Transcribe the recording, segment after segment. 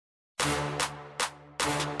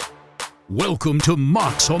Welcome to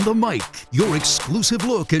Mocs on the Mic, your exclusive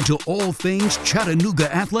look into all things Chattanooga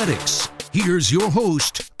athletics. Here's your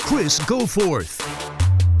host, Chris Goforth.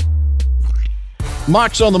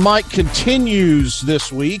 Mocs on the Mic continues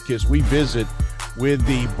this week as we visit with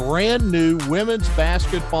the brand new women's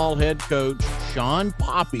basketball head coach. Sean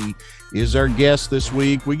Poppy is our guest this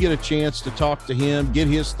week. We get a chance to talk to him, get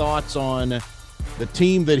his thoughts on the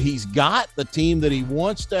team that he's got, the team that he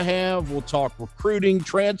wants to have. We'll talk recruiting,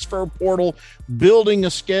 transfer portal, building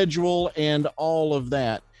a schedule, and all of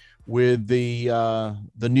that with the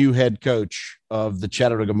new head coach of the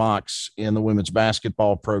Chattanooga Mocs in the women's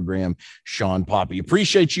basketball program, Sean Poppy.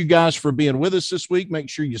 Appreciate you guys for being with us this week. Make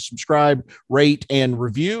sure you subscribe, rate, and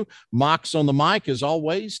review. Mocs on the Mic, as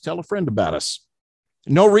always, tell a friend about us.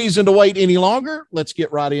 No reason to wait any longer. Let's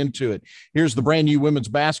get right into it. Here's the brand new women's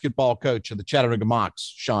basketball coach of the Chattanooga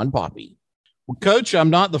Mocs, Sean Poppy. Well, Coach, I'm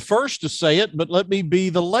not the first to say it, but let me be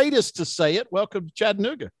the latest to say it. Welcome to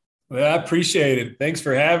Chattanooga. Well, I appreciate it. Thanks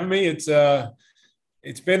for having me. It's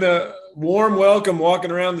been a warm welcome walking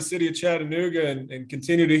around the city of Chattanooga and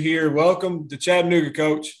continue to hear welcome to Chattanooga,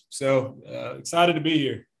 Coach. So excited to be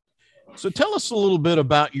here. So tell us a little bit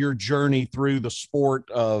about your journey through the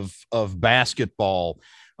sport of basketball.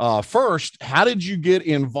 First, how did you get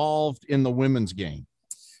involved in the women's game?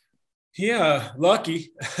 Yeah,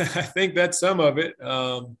 lucky. I think that's some of it.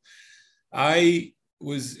 I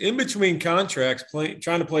was in between contracts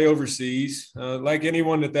trying to play overseas. Like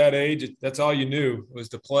anyone at that age, that's all you knew was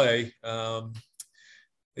to play.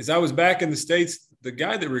 As I was back in the States, the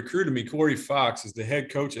guy that recruited me, Corey Fox, is the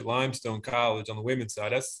head coach at Limestone College on the women's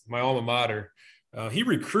side. That's my alma mater. He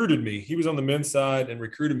recruited me. He was on the men's side and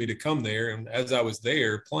recruited me to come there. And as I was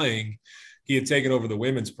there playing, he had taken over the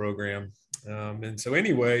women's program. And so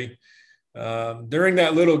anyway, during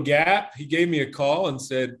that little gap, he gave me a call and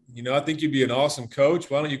said, I think you'd be an awesome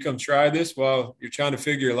coach. Why don't you come try this while you're trying to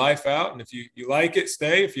figure your life out? And if you like it,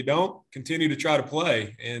 stay. If you don't, continue to try to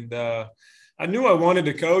play. And I knew I wanted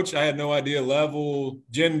to coach. I had no idea level,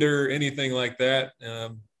 gender, anything like that.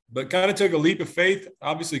 But kind of took a leap of faith.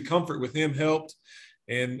 Obviously, comfort with him helped.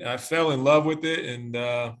 And I fell in love with it. And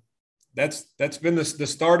that's been the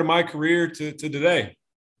start of my career to today.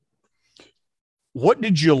 What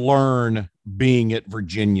did you learn being at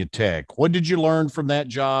Virginia Tech? What did you learn from that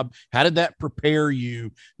job? How did that prepare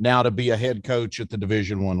you now to be a head coach at the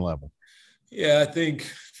Division I level? Yeah, I think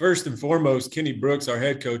first and foremost, Kenny Brooks, our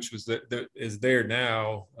head coach, is there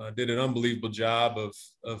now. Did an unbelievable job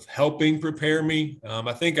of helping prepare me.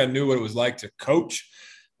 I think I knew what it was like to coach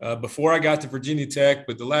before I got to Virginia Tech,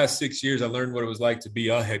 but the last 6 years I learned what it was like to be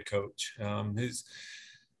a head coach. His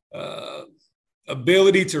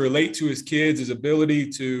ability to relate to his kids, his ability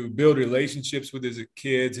to build relationships with his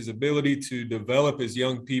kids, his ability to develop his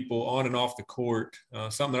young people on and off the court,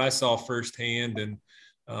 something that I saw firsthand and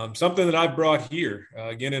something that I've brought here.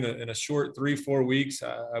 Again, in a short 3-4 weeks,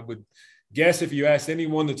 I would guess if you ask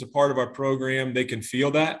anyone that's a part of our program, they can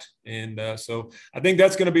feel that. And so I think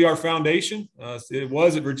that's going to be our foundation. It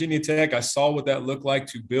was at Virginia Tech. I saw what that looked like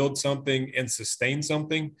to build something and sustain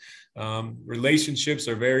something. Relationships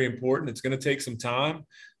are very important. It's going to take some time.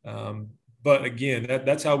 But again,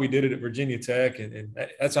 that's how we did it at Virginia Tech. And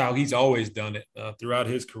that's how he's always done it throughout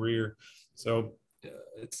his career. So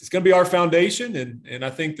it's going to be our foundation. And I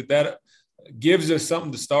think that gives us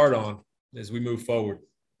something to start on as we move forward.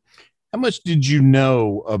 How much did you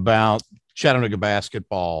know about Chattanooga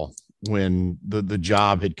basketball when the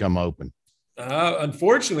job had come open?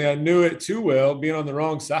 Unfortunately, I knew it too well, being on the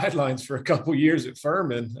wrong sidelines for a couple of years at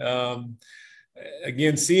Furman.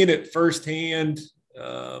 Again, seeing it firsthand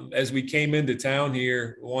as we came into town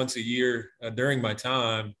here once a year during my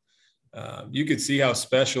time, you could see how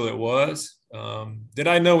special it was. Did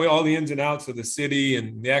I know all the ins and outs of the city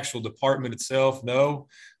and the actual department itself? No.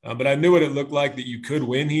 But I knew what it looked like that you could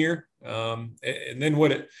win here. And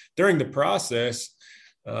then during the process,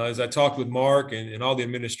 as I talked with Mark and all the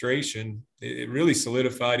administration, it really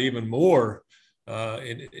solidified even more,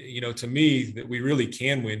 to me, that we really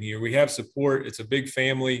can win here. We have support. It's a big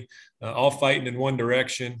family, all fighting in one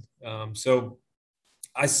direction. So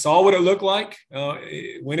I saw what it looked like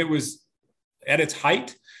when it was at its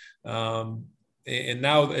height. And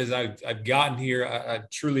now as I've gotten here, I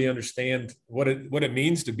truly understand what it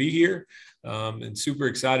means to be here, and super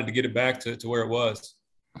excited to get it back to where it was.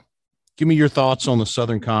 Give me your thoughts on the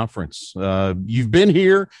Southern Conference. You've been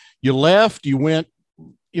here, you left, you went,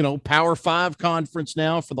 Power 5 conference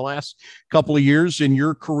now for the last couple of years in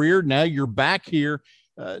your career. Now you're back here.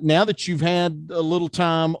 Now that you've had a little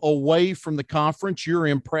time away from the conference, your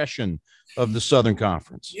impression of the Southern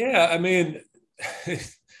Conference? Yeah, I mean,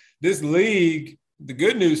 this league the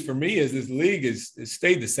good news for me is this league has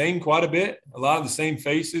stayed the same quite a bit. A lot of the same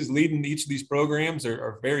faces leading each of these programs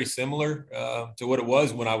are very similar to what it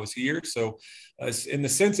was when I was here. So in the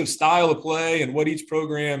sense of style of play and what each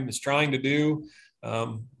program is trying to do,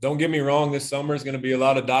 don't get me wrong, this summer is going to be a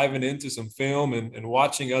lot of diving into some film and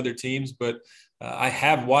watching other teams. But I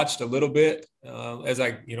have watched a little bit as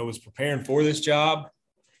I was preparing for this job.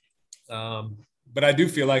 But I do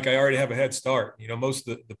feel like I already have a head start. Most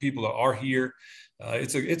of the people that are here,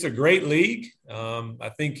 it's a great league.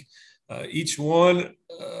 I think each one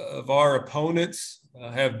of our opponents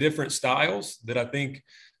have different styles that I think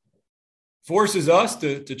forces us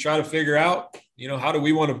to try to figure out, how do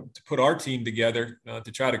we want to put our team together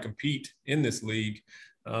to try to compete in this league.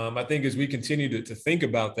 I think as we continue to think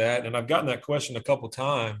about that, and I've gotten that question a couple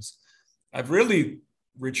times, I've really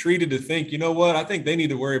retreated to think, I think they need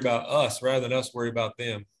to worry about us rather than us worry about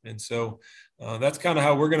them. And so that's kind of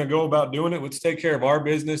how we're going to go about doing it. Let's take care of our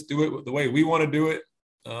business, do it the way we want to do it.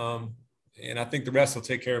 And I think the rest will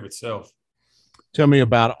take care of itself. Tell me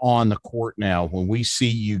about on the court now. When we see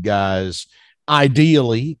you guys,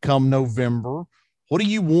 ideally come November, what do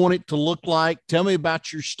you want it to look like? Tell me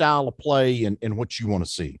about your style of play and what you want to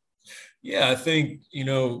see. Yeah, I think,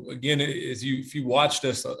 again, if you watched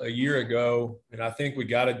us a year ago, and I think we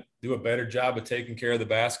got to do a better job of taking care of the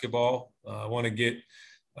basketball. I want to get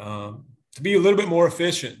to be a little bit more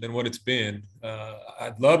efficient than what it's been.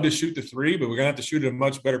 I'd love to shoot the three, but we're going to have to shoot at a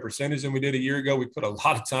much better percentage than we did a year ago. We put a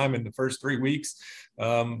lot of time in the first 3 weeks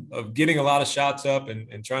of getting a lot of shots up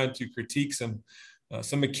and trying to critique some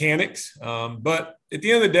mechanics. But at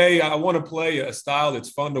the end of the day, I want to play a style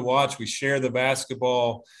that's fun to watch. We share the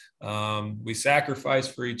basketball. We sacrifice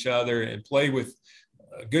for each other and play with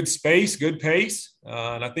good space, good pace.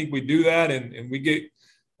 And I think we do that and we get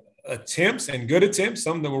attempts and good attempts,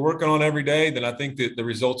 something that we're working on every day, then I think that the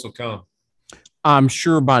results will come. I'm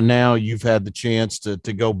sure by now you've had the chance to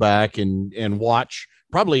go back and watch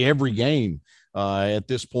probably every game at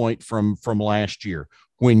this point from last year.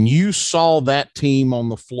 When you saw that team on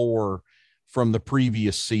the floor from the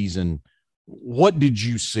previous season, what did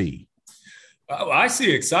you see? I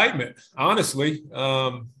see excitement, honestly.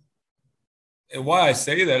 And why I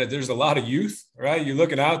say that, there's a lot of youth, right? You're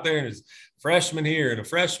looking out there and there's freshman here and a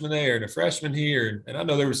freshman there and a freshman here. And I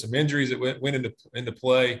know there were some injuries that went into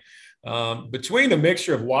play. Between the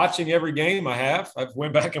mixture of watching every game I've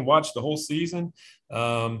went back and watched the whole season,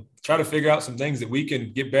 try to figure out some things that we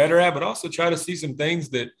can get better at, but also try to see some things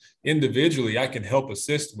that individually I can help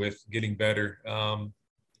assist with getting better.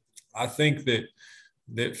 I think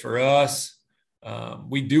that for us,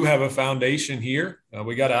 we do have a foundation here.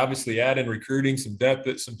 We got to obviously add in recruiting, some depth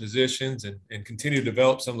at some positions and continue to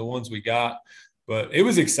develop some of the ones we got. But it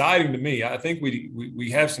was exciting to me. I think we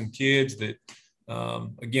have some kids that,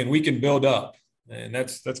 again, we can build up. And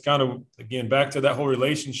that's kind of, again, back to that whole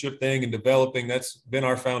relationship thing and developing. That's been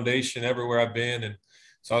our foundation everywhere I've been. And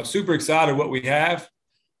so I'm super excited what we have.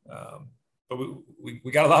 But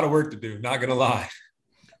we got a lot of work to do, not going to lie.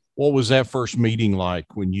 What was that first meeting like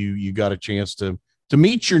when you got a chance to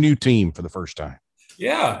meet your new team for the first time?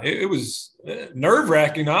 Yeah, it was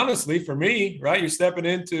nerve-wracking, honestly, for me, right? You're stepping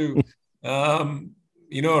into,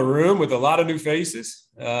 a room with a lot of new faces.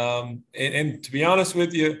 And to be honest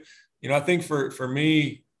with you, I think for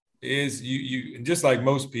me is you just like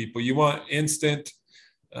most people, you want instant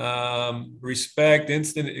respect,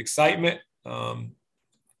 instant excitement.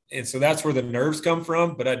 And so that's where the nerves come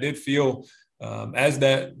from. But I did feel as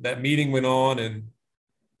that meeting went on, and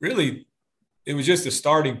really it was just a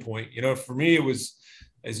starting point. For me, it was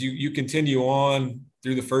as you continue on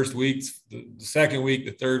through the first weeks, the second week,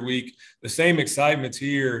 the third week, the same excitement's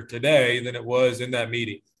here today than it was in that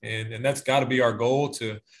meeting. And that's got to be our goal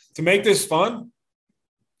to make this fun,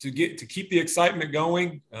 to keep the excitement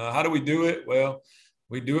going. How do we do it? Well,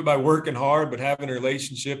 we do it by working hard, but having a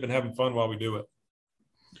relationship and having fun while we do it.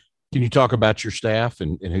 Can you talk about your staff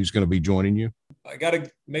and who's going to be joining you? I got to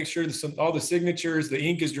make sure that all the signatures, the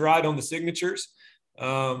ink is dried on the signatures.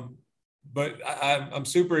 But I'm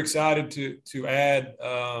super excited to add.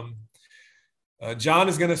 John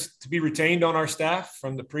is going to be retained on our staff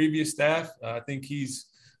from the previous staff. I think he's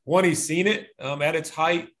seen it at its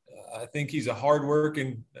height. I think he's a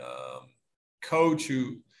hardworking coach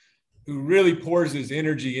who really pours his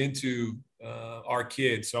energy into our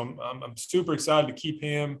kids. So I'm super excited to keep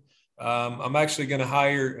him. I'm actually going to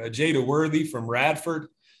hire Jada Worthy from Radford.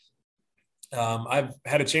 I've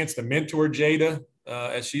had a chance to mentor Jada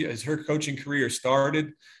as her coaching career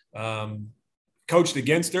started. Coached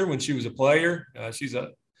against her when she was a player. She's a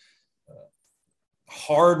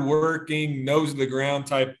hardworking, nose to the ground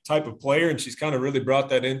type of player, and she's kind of really brought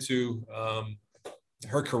that into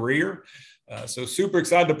her career. So super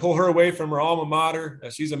excited to pull her away from her alma mater.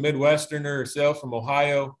 She's a Midwesterner herself from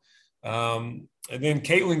Ohio. And then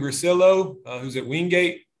Caitlin Grasillo, who's at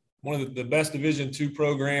Wingate, one of the best Division II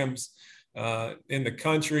programs in the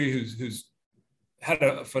country, who's had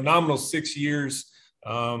a phenomenal 6 years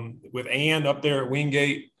with Ann up there at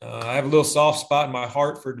Wingate. I have a little soft spot in my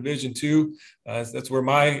heart for Division II. That's where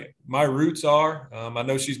my roots are. I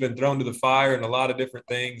know she's been thrown to the fire in a lot of different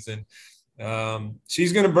things, and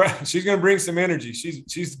she's gonna bring some energy.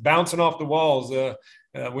 She's bouncing off the walls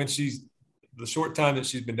when she's the short time that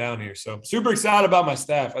she's been down here. So super excited about my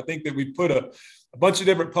staff. I think that we put a bunch of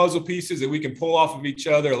different puzzle pieces that we can pull off of each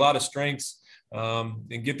other, a lot of strengths,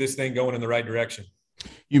 and get this thing going in the right direction.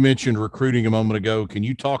 You mentioned recruiting a moment ago. Can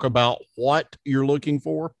you talk about what you're looking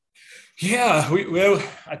for? Yeah, well,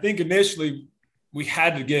 I think initially we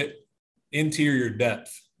had to get interior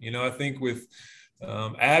depth. I think with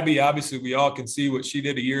Abby, obviously we all can see what she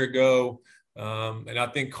did a year ago. And I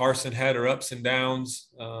think Carson had her ups and downs.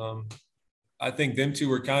 I think them two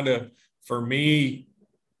were kind of, for me,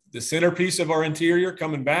 the centerpiece of our interior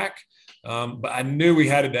coming back. But I knew we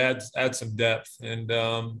had to add some depth. And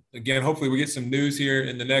again, hopefully we get some news here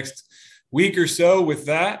in the next week or so with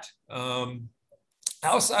that.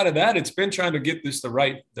 Outside of that, it's been trying to get the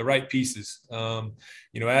right pieces.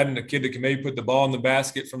 Adding a kid that can maybe put the ball in the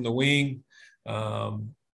basket from the wing.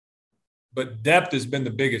 But depth has been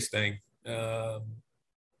the biggest thing.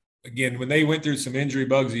 Again, when they went through some injury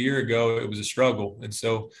bugs a year ago, it was a struggle. And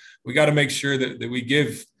so we got to make sure that we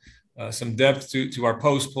give some depth to our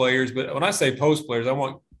post players. But when I say post players, I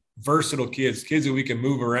want versatile kids that we can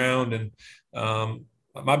move around. And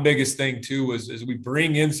my biggest thing too is we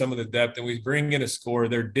bring in some of the depth and we bring in a scorer.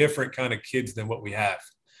 They're different kind of kids than what we have.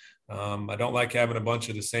 I don't like having a bunch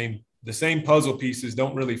of the same puzzle pieces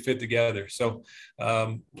don't really fit together. So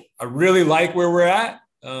I really like where we're at.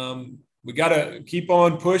 We got to keep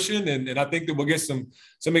on pushing, and I think that we'll get some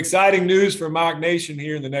exciting news from Moc Nation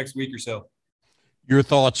here in the next week or so. Your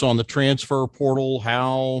thoughts on the transfer portal?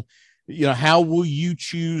 How will you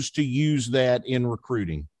choose to use that in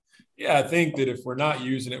recruiting? Yeah, I think that if we're not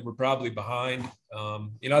using it, we're probably behind.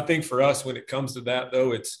 I think for us, when it comes to that,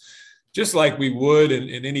 though, it's just like we would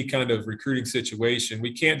in any kind of recruiting situation.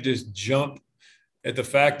 We can't just jump at the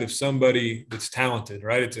fact of somebody that's talented,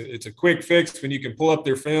 right? It's a quick fix when you can pull up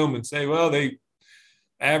their film and say, well, they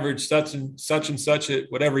average such and such at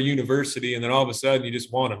whatever university, and then all of a sudden you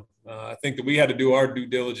just want them. I think that we had to do our due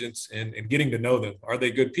diligence in getting to know them. Are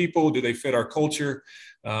they good people? Do they fit our culture?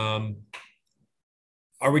 Are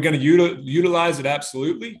we going to utilize it?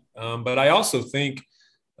 Absolutely. But I also think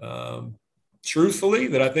truthfully,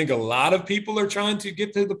 that I think a lot of people are trying to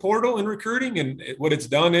get to the portal in recruiting. And what it's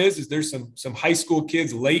done is there's some high school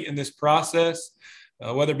kids late in this process,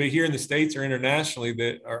 whether it be here in the States or internationally,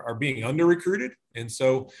 that are being under-recruited. And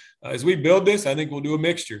so as we build this, I think we'll do a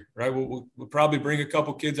mixture, right? We'll probably bring a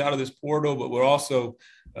couple kids out of this portal, but we'll also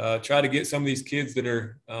try to get some of these kids that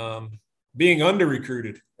are being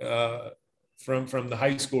under-recruited from the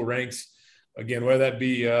high school ranks, again, whether that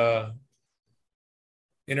be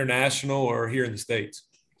international or here in the States.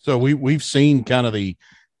 So we've seen kind of the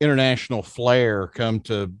international flair come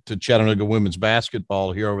to Chattanooga women's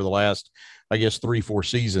basketball here over the last, I guess, 3-4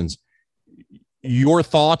 seasons. Your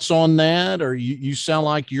thoughts on that? Or you sound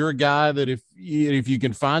like you're a guy that if you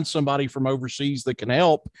can find somebody from overseas that can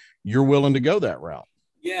help, you're willing to go that route.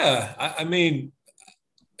 Yeah. I mean,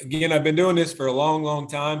 again, I've been doing this for a long, long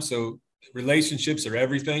time. So relationships are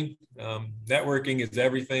everything. Networking is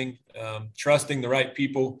everything. Trusting the right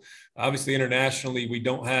people. Obviously, internationally, we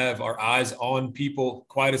don't have our eyes on people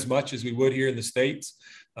quite as much as we would here in the States.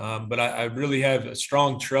 But I really have a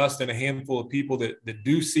strong trust in a handful of people that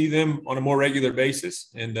do see them on a more regular basis.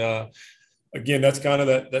 And again, that's kind of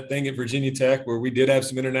that thing at Virginia Tech where we did have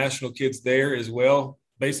some international kids there as well,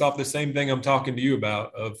 based off the same thing I'm talking to you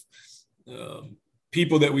about of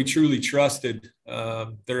people that we truly trusted,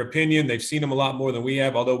 their opinion. They've seen them a lot more than we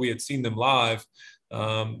have, although we had seen them live.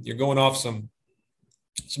 You're going off some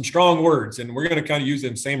strong words, and we're going to kind of use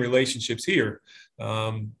them same relationships here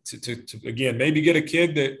to again, maybe get a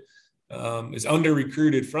kid that is under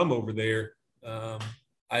recruited from over there. I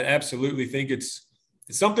absolutely think it's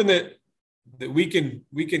something that we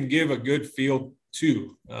can give a good feel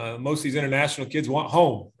to. Most of these international kids want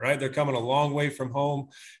home, right? They're coming a long way from home.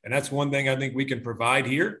 And that's one thing I think we can provide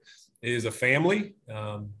here is a family.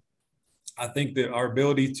 I think that our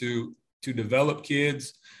ability to develop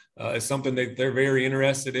kids is something that they're very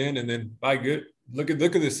interested in. And then look at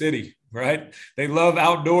the city, right? They love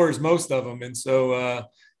outdoors, most of them. And so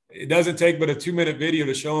it doesn't take but a 2-minute video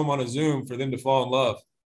to show them on a Zoom for them to fall in love.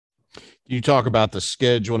 You talk about the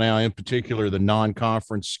schedule now, in particular, the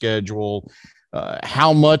non-conference schedule.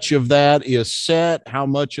 How much of that is set? How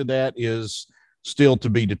much of that is still to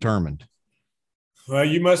be determined? Well,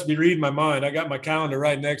 you must be reading my mind. I got my calendar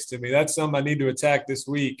right next to me. That's something I need to attack this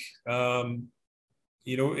week.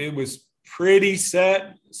 It was pretty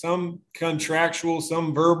set, some contractual,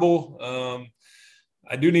 some verbal.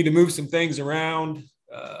 I do need to move some things around.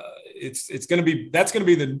 That's going to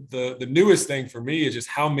be the newest thing for me, is just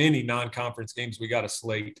how many non-conference games we got to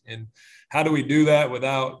slate, and how do we do that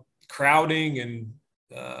without crowding and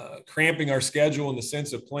cramping our schedule in the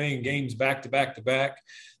sense of playing games back to back to back.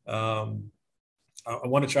 I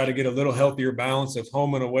want to try to get a little healthier balance of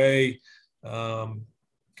home and away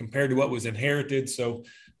compared to what was inherited. So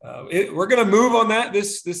we're going to move on that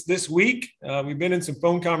this week. We've been in some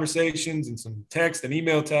phone conversations and some text and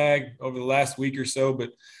email tag over the last week or so, but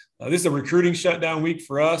this is a recruiting shutdown week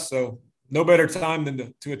for us. So no better time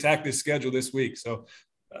than to attack this schedule this week. So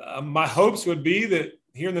my hopes would be that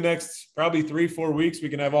here in the next probably 3-4 weeks, we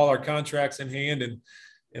can have all our contracts in hand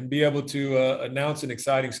and be able to announce an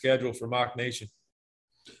exciting schedule for Moc Nation.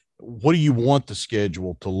 What do you want the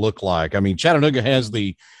schedule to look like? I mean, Chattanooga has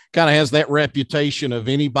that reputation of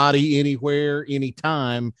anybody, anywhere,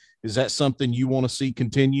 anytime. Is that something you want to see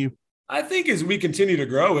continue? I think as we continue to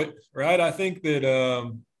grow it, right? I think that,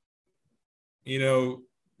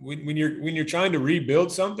 when you're trying to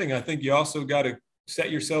rebuild something, I think you also got to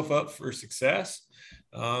set yourself up for success.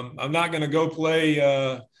 I'm not going to go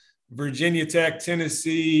play Virginia Tech,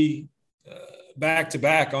 Tennessee, back to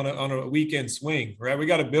back on a weekend swing, right? We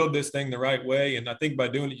got to build this thing the right way. And I think by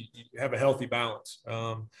doing it, you have a healthy balance.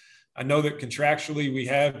 I know that contractually we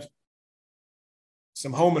have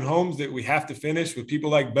some home and homes that we have to finish with people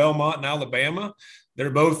like Belmont and Alabama. They're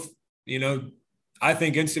both, I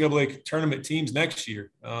think NCAA tournament teams next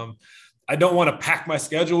year. I don't want to pack my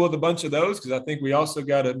schedule with a bunch of those, because I think we also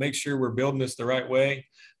got to make sure we're building this the right way.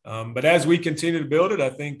 But as we continue to build it, I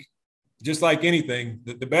think, just like anything,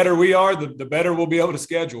 the better we are, the better we'll be able to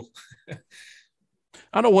schedule. I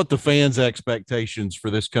don't know what the fans' expectations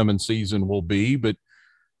for this coming season will be, but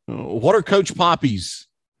what are Coach Poppy's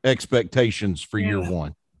expectations for year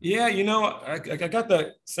one? Yeah, I got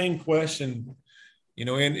that same question,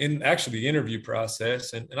 in actually the interview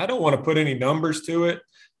process, and I don't want to put any numbers to it.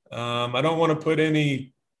 I don't want to put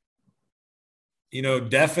any,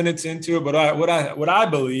 definites into it, but what I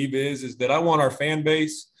believe is that I want our fan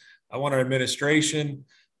base, I want our administration,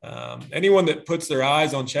 anyone that puts their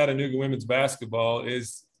eyes on Chattanooga women's basketball,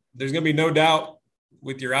 there's going to be no doubt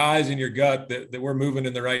with your eyes and your gut that we're moving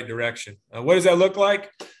in the right direction. What does that look like?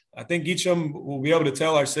 I think each of them will be able to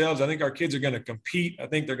tell ourselves. I think our kids are going to compete. I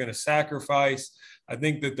think they're going to sacrifice. I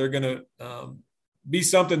think that they're going to be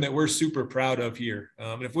something that we're super proud of here.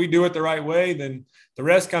 And if we do it the right way, then the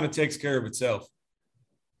rest kind of takes care of itself.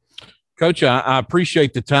 Coach, I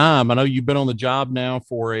appreciate the time. I know you've been on the job now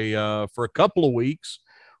for a couple of weeks.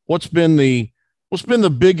 What's been the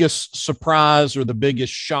biggest surprise or the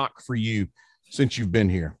biggest shock for you since you've been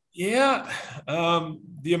here? Yeah,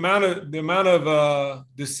 the amount of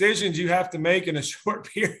decisions you have to make in a short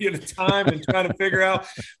period of time, and trying to figure out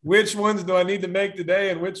which ones do I need to make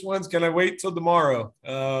today and which ones can I wait till tomorrow.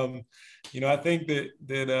 I think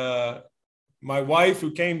that my wife,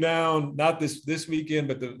 who came down not this weekend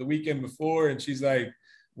but the weekend before, and she's like,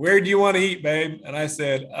 "Where do you want to eat, babe?" And I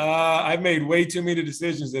said, "I've made way too many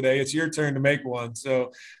decisions today. It's your turn to make one."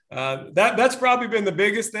 So that's probably been the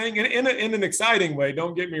biggest thing, and in an exciting way.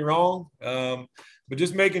 Don't get me wrong, but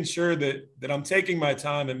just making sure that I'm taking my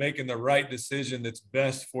time and making the right decision that's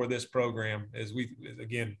best for this program as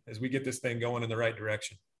we get this thing going in the right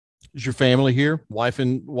direction. Is your family here? Wife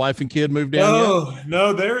and kid moved down yet?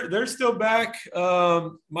 No, they're still back.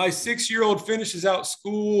 My 6-year-old finishes out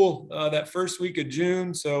school that first week of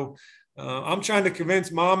June. So I'm trying to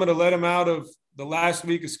convince Mama to let him out of the last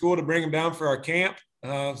week of school to bring him down for our camp.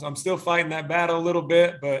 So I'm still fighting that battle a little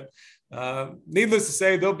bit, but needless to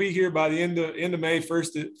say, they'll be here by the end of May,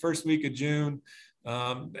 first week of June.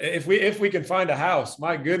 If we can find a house.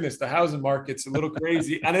 My goodness, the housing market's a little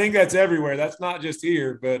crazy. I think that's everywhere. That's not just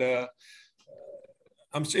here, but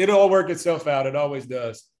it'll all work itself out. It always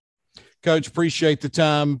does. Coach, appreciate the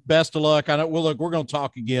time. Best of luck. I know. Well, look, we're going to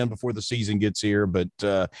talk again before the season gets here, but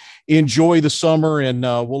enjoy the summer, and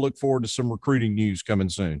we'll look forward to some recruiting news coming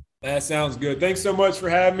soon. That sounds good. Thanks so much for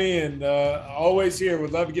having me, and always here.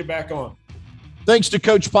 Would love to get back on. Thanks to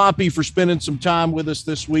Coach Poppy for spending some time with us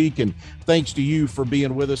this week, and thanks to you for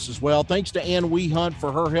being with us as well. Thanks to Ann Weehunt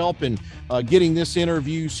for her help in getting this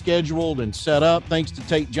interview scheduled and set up. Thanks to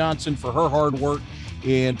Tate Johnson for her hard work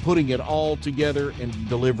in putting it all together and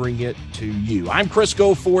delivering it to you. I'm Chris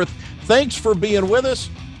Goforth. Thanks for being with us.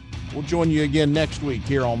 We'll join you again next week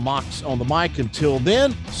here on Mocs on the Mic. Until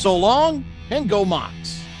then, so long and go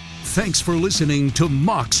Mocs. Thanks for listening to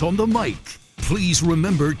Mocs on the Mic. Please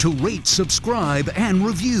remember to rate, subscribe, and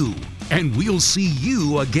review. And we'll see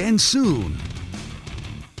you again soon.